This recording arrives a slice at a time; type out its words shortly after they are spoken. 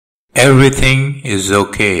Everything is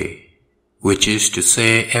okay, which is to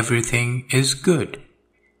say everything is good,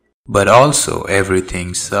 but also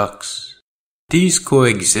everything sucks. These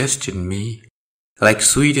coexist in me like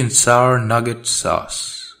sweet and sour nugget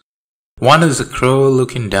sauce. One is a crow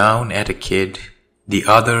looking down at a kid, the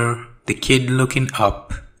other the kid looking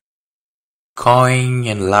up, cawing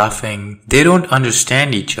and laughing. They don't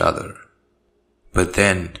understand each other. But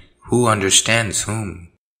then, who understands whom?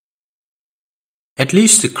 At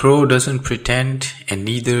least the crow doesn't pretend, and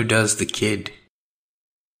neither does the kid.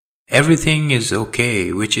 Everything is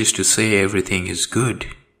okay, which is to say everything is good,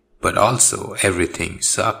 but also everything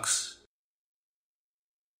sucks.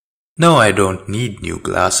 No, I don't need new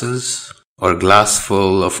glasses, or glass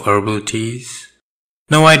full of herbal teas.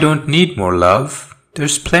 No, I don't need more love,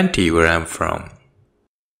 there's plenty where I'm from.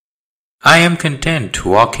 I am content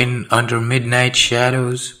walking under midnight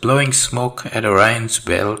shadows, blowing smoke at Orion's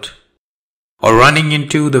belt, or running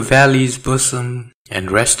into the valley's bosom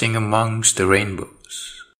and resting amongst the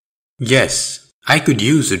rainbows. Yes, I could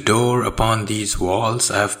use a door upon these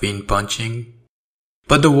walls I've been punching,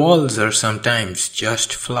 but the walls are sometimes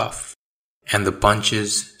just fluff, and the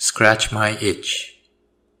punches scratch my itch.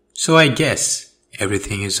 So I guess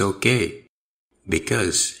everything is okay,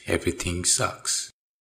 because everything sucks.